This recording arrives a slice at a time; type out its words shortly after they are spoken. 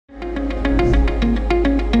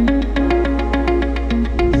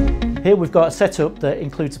here we've got a setup that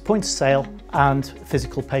includes a point of sale and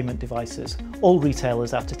physical payment devices. All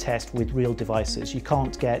retailers have to test with real devices. You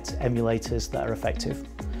can't get emulators that are effective.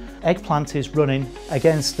 Eggplant is running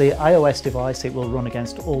against the iOS device. It will run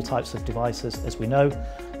against all types of devices, as we know.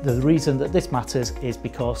 The reason that this matters is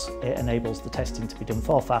because it enables the testing to be done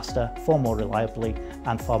far faster, far more reliably,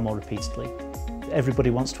 and far more repeatedly. Everybody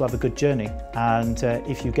wants to have a good journey, and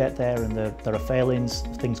if you get there and there are failings,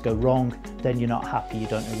 things go wrong, then you're not happy. You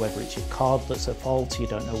don't know whether it's your card that's at fault, you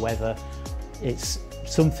don't know whether it's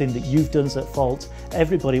something that you've done is at fault.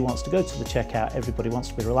 Everybody wants to go to the checkout, everybody wants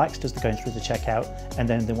to be relaxed as they're going through the checkout, and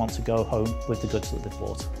then they want to go home with the goods that they've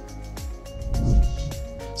bought.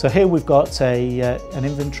 So here we've got an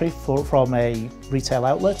inventory from a retail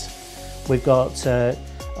outlet. We've got a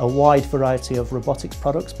wide variety of robotics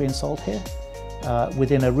products being sold here.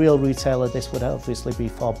 Within a real retailer, this would obviously be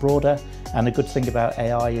far broader, and the good thing about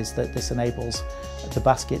AI is that this enables the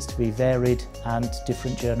baskets to be varied and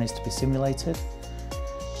different journeys to be simulated.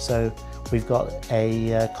 So we've got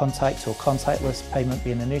a contact or contactless payment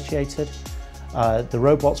being initiated. The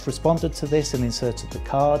robots responded to this and inserted the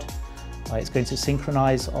card. It's going to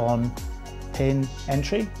synchronize on PIN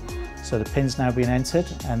entry, so the PIN's now being entered,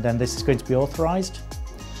 and then this is going to be authorized.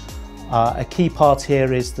 A key part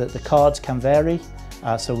here is that the cards can vary,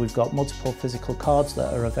 so we've got multiple physical cards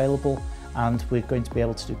that are available, and we're going to be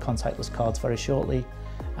able to do contactless cards very shortly,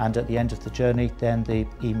 and at the end of the journey then the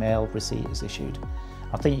email receipt is issued.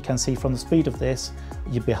 I think you can see from the speed of this,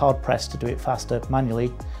 you'd be hard pressed to do it faster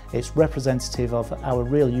manually. It's representative of how a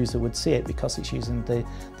real user would see it because it's using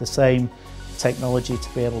the same technology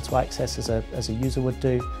to be able to access as a user would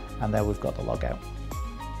do, and there we've got the logout.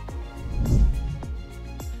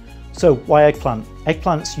 So why Eggplant?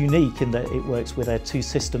 Eggplant's unique in that it works with a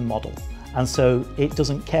two-system model, and so it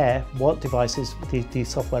doesn't care what devices the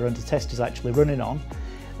software under test is actually running on.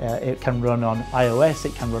 It can run on iOS,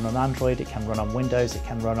 it can run on Android, it can run on Windows, it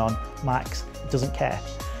can run on Macs, it doesn't care.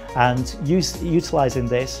 And utilising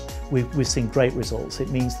this, we've seen great results. It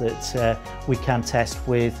means that we can test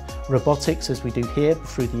with robotics as we do here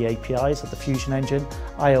through the APIs of the Fusion engine,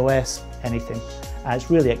 iOS, anything. It's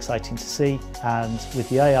really exciting to see, and with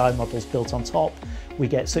the AI models built on top, we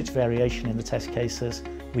get such variation in the test cases.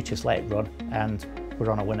 We just let it run and we're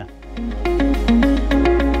on a winner.